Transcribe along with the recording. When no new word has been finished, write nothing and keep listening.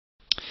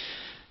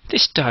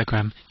This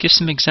diagram gives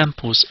some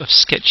examples of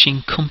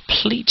sketching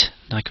complete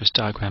Nyquist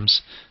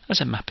diagrams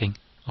as a mapping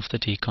of the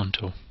D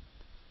contour.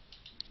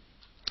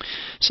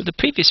 So the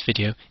previous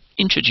video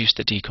introduced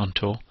the D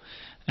contour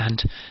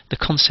and the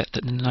concept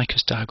that the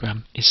Nyquist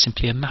diagram is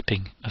simply a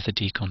mapping of the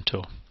D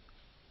contour.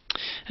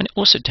 And it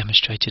also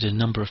demonstrated a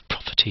number of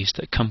properties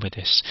that come with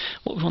this.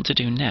 What we want to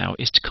do now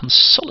is to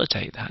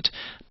consolidate that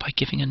by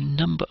giving a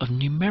number of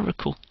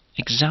numerical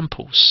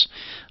examples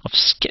of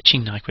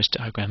sketching Nyquist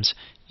diagrams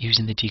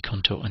using the D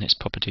contour and its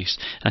properties.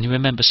 And you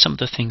remember some of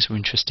the things we're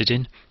interested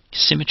in: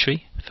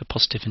 symmetry for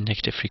positive and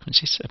negative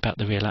frequencies about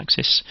the real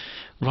axis,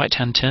 right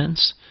hand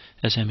turns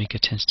as omega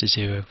tends to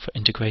 0 for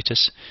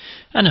integrators,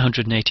 and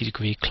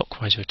 180-degree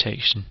clockwise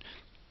rotation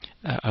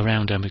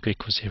around omega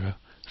equals 0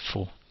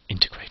 for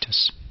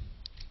integrators.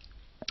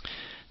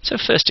 So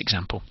first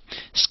example,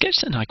 sketch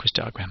the Nyquist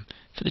diagram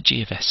for the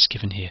G of S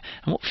given here.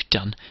 And what we've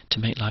done to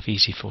make life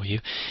easy for you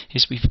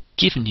is we've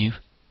given you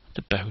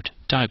the bowed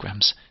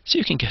diagrams so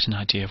you can get an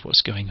idea of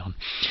what's going on.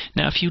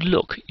 Now if you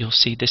look, you'll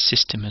see this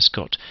system has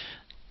got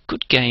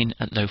good gain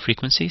at low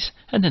frequencies,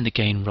 and then the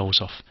gain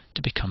rolls off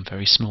to become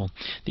very small.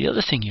 The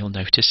other thing you'll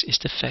notice is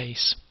the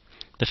phase.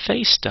 The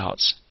phase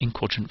starts in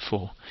quadrant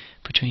 4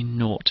 between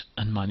 0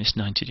 and minus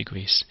 90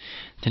 degrees.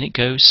 Then it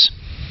goes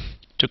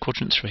to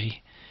quadrant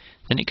 3,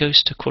 then it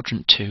goes to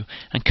quadrant 2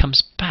 and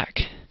comes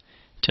back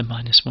to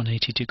minus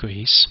 180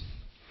 degrees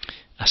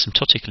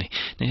asymptotically.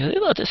 Now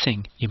the other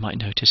thing you might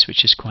notice,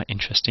 which is quite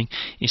interesting,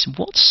 is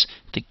what's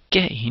the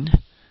gain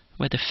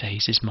where the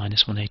phase is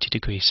minus 180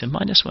 degrees. So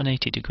minus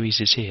 180 degrees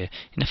is here,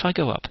 and if I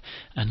go up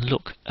and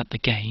look at the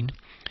gain,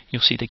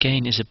 you'll see the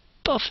gain is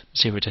above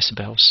 0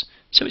 decibels,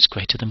 so it's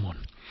greater than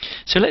 1.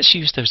 So let's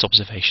use those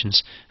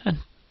observations and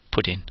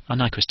put in our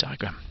Nyquist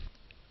diagram.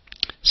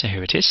 So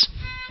here it is.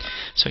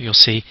 So you'll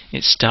see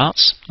it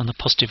starts on the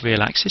positive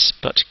real axis,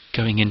 but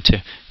going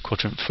into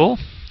quadrant 4.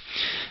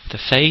 The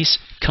phase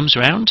comes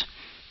round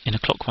in a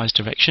clockwise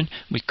direction.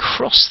 We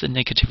cross the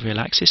negative real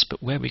axis,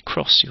 but where we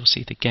cross, you'll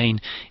see the gain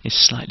is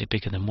slightly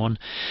bigger than 1.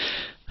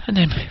 And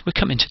then we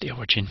come into the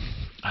origin,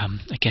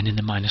 again in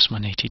the minus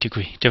 180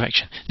 degree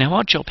direction. Now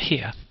our job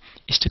here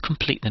is to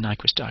complete the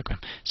Nyquist diagram.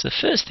 So the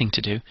first thing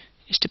to do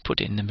is to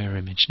put in the mirror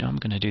image. Now I'm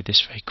going to do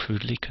this very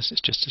crudely because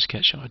it's just a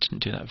sketch. I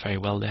didn't do that very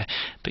well there,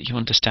 but you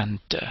understand.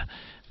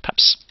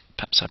 Perhaps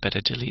I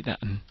better delete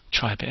that and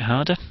try a bit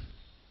harder.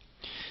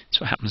 That's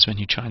what happens when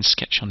you try and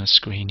sketch on a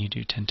screen. You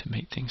do tend to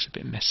make things a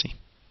bit messy.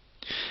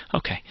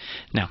 Okay,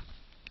 now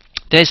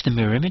there's the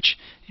mirror image.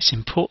 It's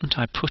important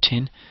I put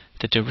in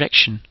the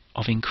direction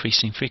of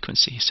increasing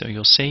frequency. So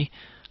you'll see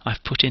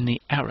I've put in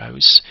the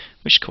arrows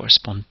which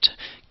correspond to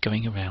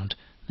going around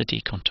the D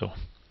contour.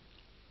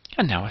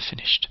 And now I've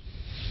finished.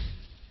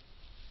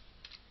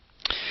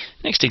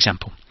 Next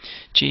example,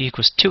 G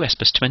equals 2s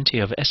plus 20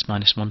 over s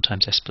minus 1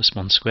 times s plus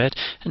 1 squared.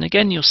 And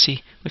again you'll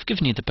see we've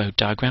given you the bowed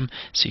diagram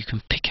so you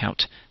can pick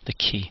out the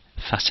key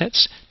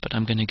facets, but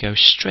I'm going to go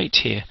straight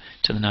here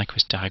to the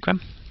Nyquist diagram.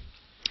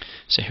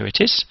 So here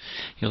it is.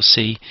 You'll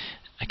see,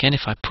 again,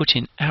 if I put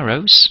in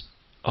arrows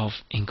of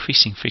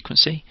increasing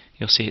frequency,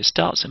 you'll see it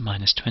starts at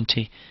minus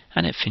 20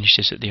 and it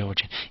finishes at the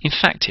origin. In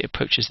fact, it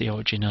approaches the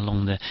origin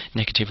along the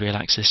negative real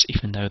axis,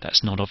 even though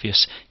that's not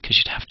obvious because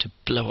you'd have to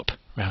blow up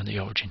around the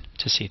origin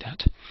to see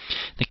that.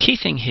 The key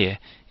thing here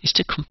is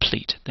to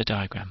complete the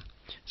diagram.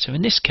 So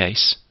in this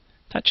case,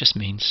 that just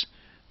means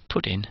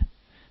put in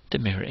the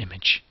mirror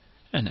image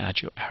and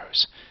add your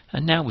arrows.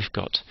 And now we've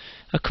got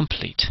a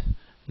complete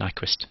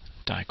Nyquist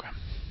diagram.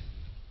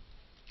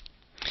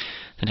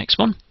 The next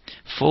one,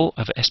 4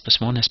 over s plus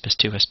 1, s plus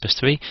 2, s plus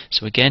 3.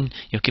 So again,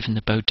 you're given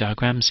the bowed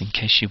diagrams in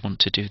case you want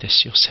to do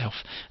this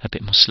yourself a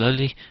bit more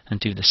slowly and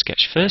do the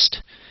sketch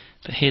first.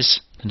 But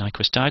here's the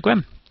Nyquist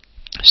diagram.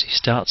 So it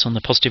starts on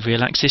the positive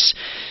real axis,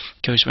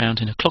 goes round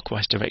in a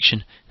clockwise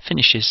direction,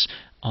 finishes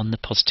on the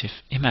positive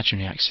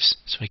imaginary axis.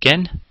 So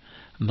again,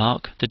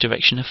 mark the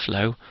direction of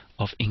flow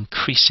of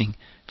increasing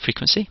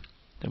frequency,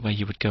 the way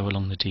you would go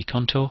along the D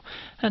contour,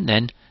 and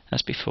then,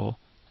 as before,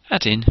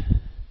 add in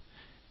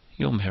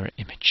your mirror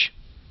image.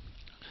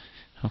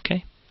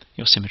 Okay,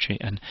 your symmetry,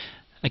 and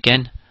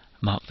again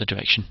mark the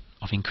direction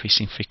of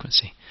increasing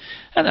frequency.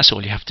 And that's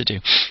all you have to do.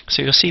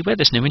 So you'll see where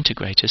there's no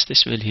integrators,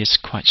 this really is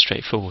quite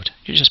straightforward.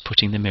 You're just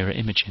putting the mirror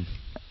image in.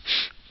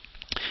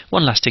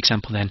 One last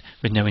example then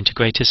with no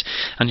integrators,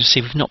 and you'll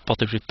see we've not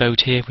bothered with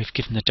bowed here, we've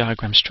given the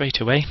diagram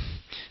straight away.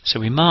 So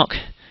we mark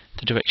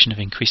the direction of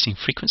increasing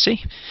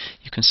frequency.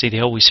 You can see they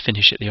always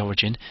finish at the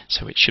origin,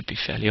 so it should be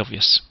fairly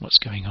obvious what's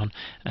going on.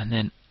 And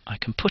then I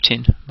can put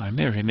in my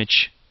mirror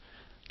image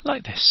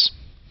like this.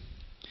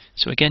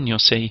 So again you'll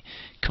see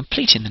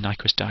completing the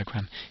Nyquist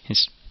diagram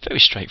is very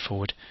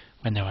straightforward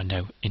when there are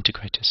no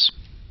integrators.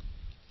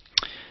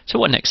 So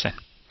what next then?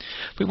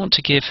 We want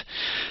to give,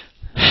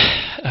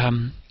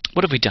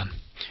 what have we done?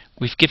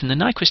 We've given the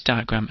Nyquist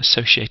diagram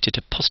associated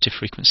to positive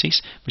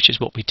frequencies, which is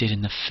what we did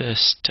in the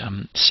first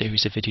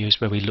series of videos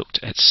where we looked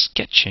at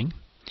sketching,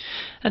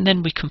 and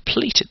then we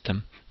completed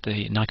them,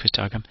 the Nyquist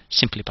diagram,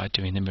 simply by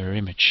doing the mirror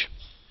image.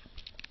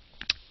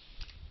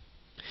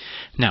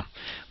 Now,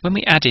 when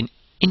we add in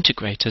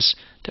integrators,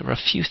 there are a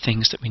few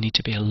things that we need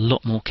to be a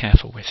lot more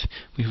careful with.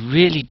 We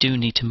really do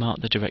need to mark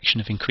the direction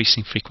of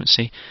increasing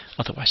frequency,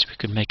 otherwise we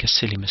could make a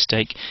silly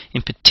mistake,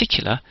 in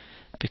particular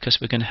because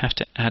we're going to have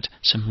to add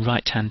some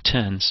right-hand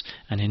turns,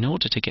 and in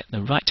order to get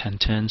the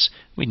right-hand turns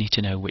we need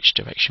to know which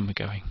direction we're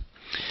going.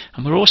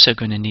 And we're also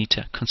going to need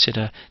to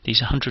consider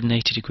these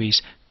 180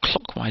 degrees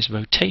clockwise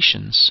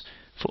rotations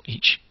for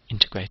each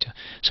integrator.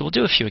 So we'll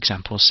do a few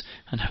examples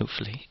and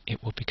hopefully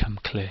it will become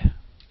clear.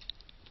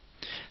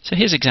 So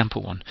here's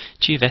example 1.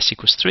 G of s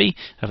equals 3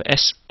 over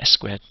s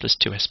squared plus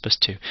 2s plus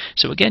 2.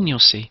 So again you'll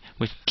see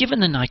we've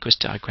given the Nyquist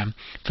diagram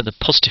for the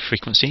positive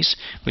frequencies,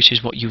 which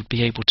is what you would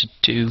be able to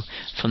do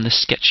from the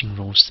sketching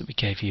rules that we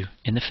gave you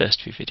in the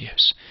first few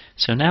videos.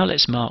 So now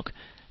let's mark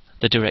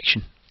the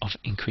direction of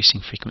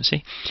increasing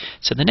frequency.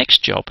 So the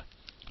next job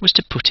was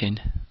to put in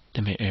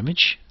the mirror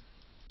image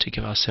to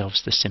give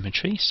ourselves the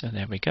symmetry. So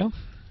there we go.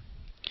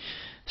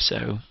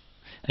 So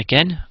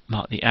again,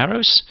 mark the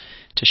arrows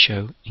to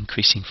show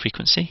increasing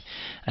frequency.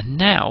 And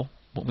now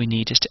what we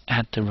need is to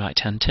add the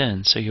right-hand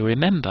turn. So you'll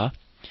remember,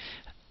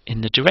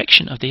 in the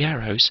direction of the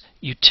arrows,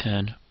 you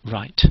turn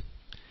right.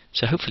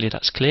 So hopefully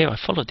that's clear. I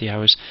followed the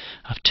arrows,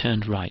 I've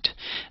turned right.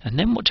 And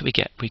then what do we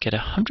get? We get a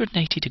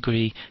 180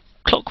 degree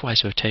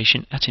clockwise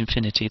rotation at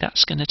infinity.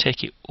 That's going to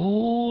take you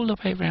all the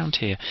way around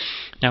here.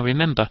 Now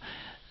remember,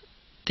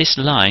 this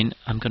line,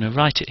 I'm going to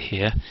write it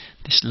here,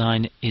 this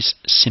line is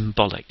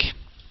symbolic.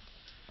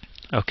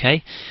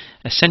 Okay,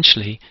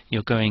 essentially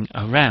you're going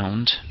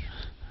around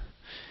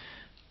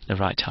the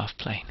right half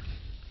plane.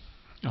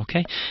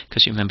 Okay,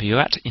 because you remember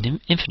you're at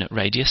an infinite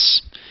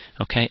radius,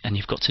 okay, and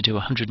you've got to do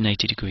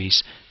 180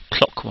 degrees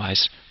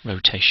clockwise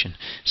rotation.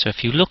 So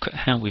if you look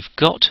at how we've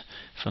got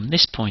from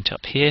this point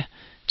up here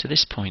to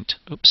this point,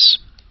 we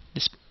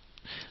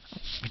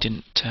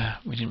didn't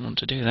want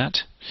to do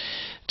that,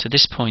 to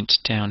this point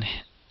down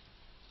here.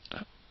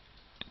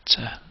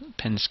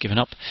 Pen's given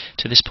up,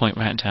 to this point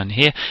right down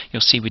here,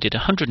 you'll see we did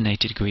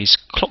 180 degrees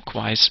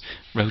clockwise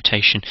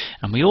rotation,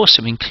 and we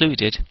also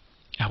included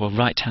our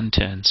right hand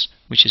turns,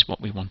 which is what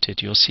we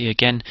wanted. You'll see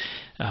again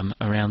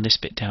around this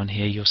bit down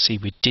here, you'll see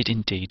we did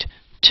indeed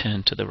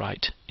turn to the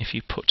right if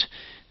you put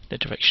the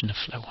direction of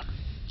flow on.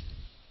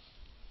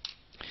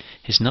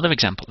 Here's another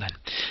example then.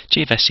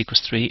 G of s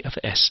equals 3 over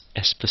s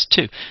plus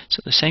 2.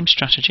 So the same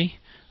strategy,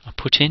 I'll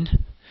put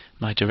in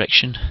my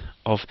direction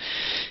of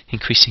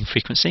increasing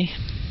frequency.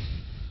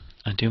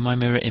 I do my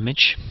mirror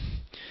image.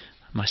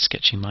 My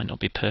sketching might not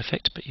be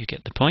perfect, but you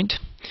get the point.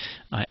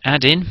 I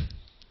add in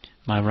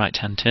my right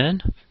hand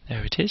turn.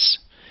 There it is.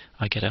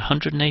 I get a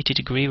 180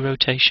 degree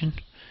rotation,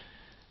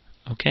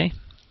 okay,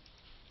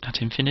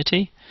 at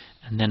infinity,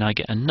 and then I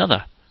get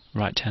another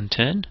right hand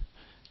turn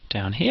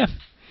down here,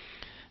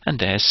 and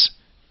there's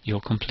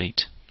your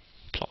complete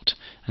plot.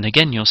 And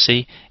again you'll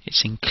see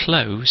it's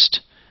enclosed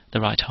the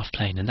right half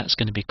plane, and that's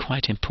going to be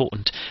quite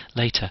important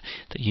later,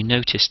 that you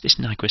notice this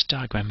Nyquist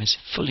diagram is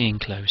fully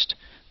enclosed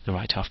the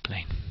right half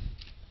plane.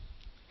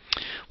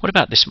 What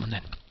about this one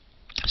then?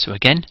 So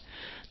again,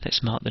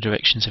 let's mark the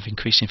directions of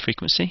increasing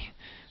frequency.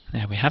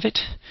 There we have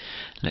it.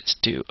 Let's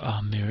do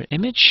our mirror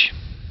image.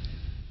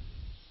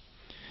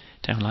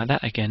 Down like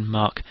that, again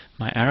mark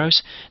my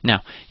arrows.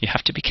 Now you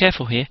have to be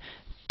careful here,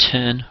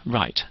 turn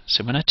right.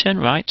 So when I turn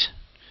right,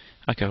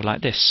 I go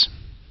like this.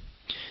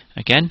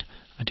 Again,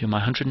 I do my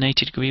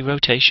 180 degree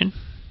rotation,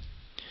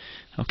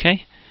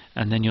 okay,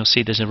 and then you'll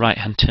see there's a right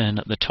hand turn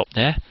at the top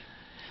there,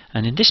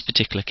 and in this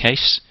particular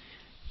case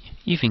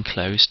you've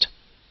enclosed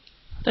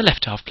the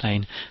left half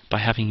plane by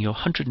having your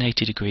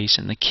 180 degrees,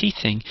 and the key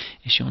thing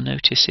is you'll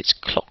notice it's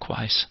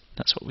clockwise.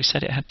 That's what we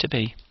said it had to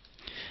be.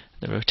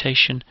 The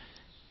rotation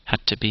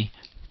had to be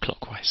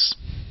clockwise.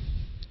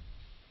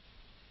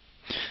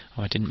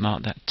 Oh, I didn't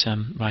mark that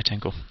right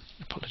angle.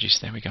 Apologies,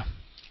 there we go.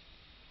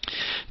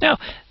 Now,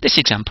 this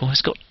example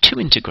has got two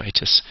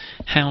integrators.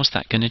 How's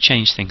that going to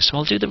change things? So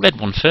I'll do the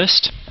red one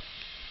first.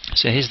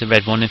 So here's the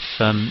red one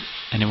if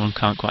anyone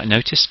can't quite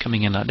notice,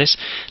 coming in like this.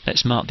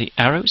 Let's mark the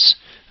arrows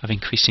of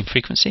increasing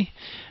frequency.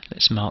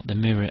 Let's mark the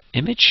mirror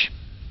image.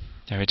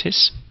 There it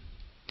is.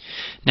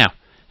 Now,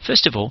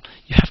 first of all,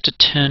 you have to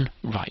turn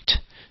right.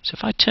 So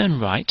if I turn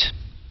right,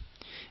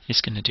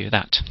 it's going to do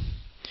that.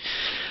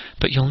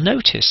 But you'll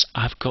notice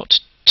I've got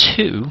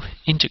two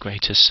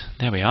integrators.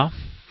 There we are.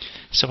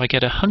 So I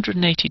get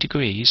 180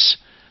 degrees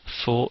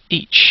for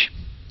each.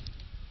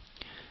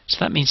 So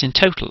that means in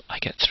total I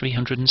get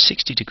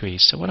 360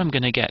 degrees. So what I'm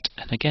going to get,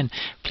 and again,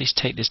 please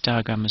take this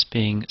diagram as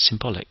being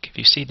symbolic. If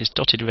you see this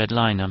dotted red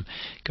line I'm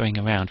going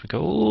around, we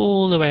go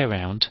all the way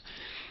around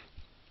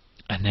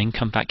and then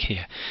come back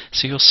here.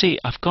 So you'll see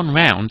I've gone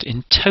round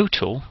in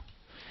total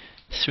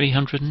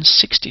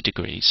 360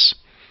 degrees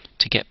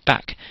to get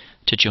back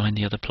to join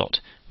the other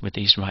plot with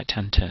these right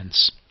hand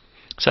turns.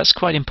 So that's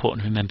quite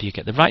important. Remember, you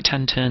get the right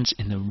hand turns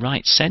in the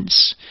right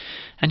sense,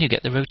 and you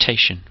get the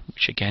rotation,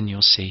 which again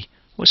you'll see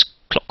was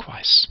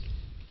clockwise.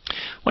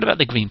 What about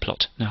the green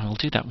plot? Now I'll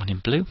do that one in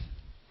blue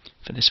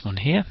for this one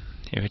here.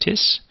 Here it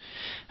is.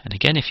 And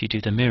again, if you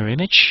do the mirror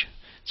image,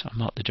 so I'll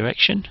mark the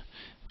direction,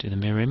 do the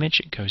mirror image,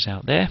 it goes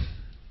out there.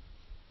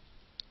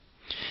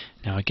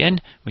 Now again,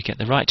 we get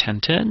the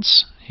right-hand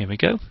turns. Here we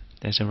go.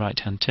 There's a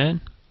right-hand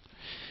turn.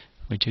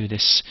 We do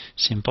this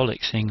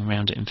symbolic thing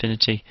round at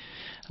infinity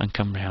and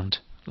come round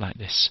like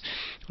this.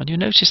 And you'll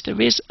notice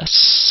there is a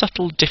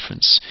subtle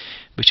difference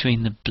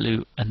between the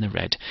blue and the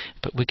red,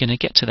 but we're going to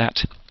get to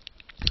that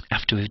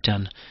after we've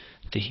done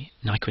the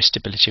Nyquist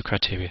stability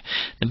criteria.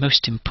 The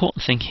most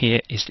important thing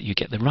here is that you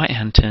get the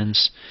right-hand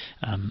turns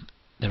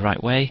the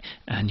right way,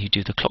 and you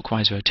do the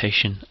clockwise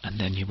rotation, and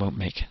then you won't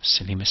make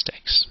silly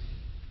mistakes.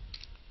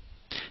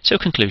 So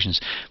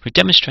conclusions. We've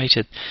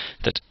demonstrated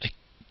that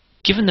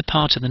given the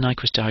part of the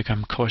Nyquist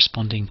diagram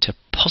corresponding to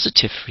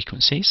positive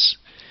frequencies,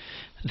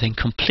 then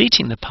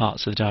completing the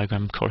parts of the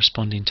diagram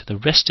corresponding to the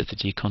rest of the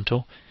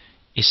D-contour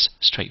is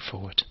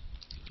straightforward.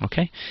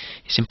 Okay?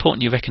 It's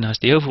important you recognise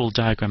the overall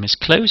diagram is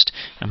closed,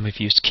 and we've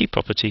used key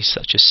properties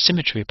such as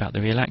symmetry about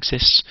the real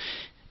axis,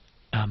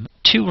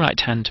 two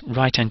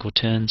right angle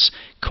turns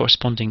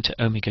corresponding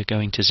to omega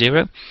going to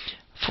 0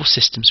 for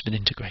systems with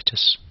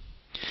integrators,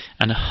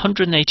 and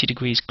 180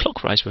 degrees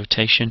clockwise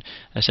rotation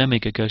as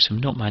omega goes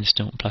from 0 minus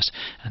 0 plus,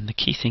 and the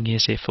key thing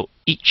is here for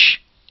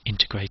each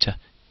integrator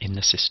in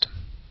the system.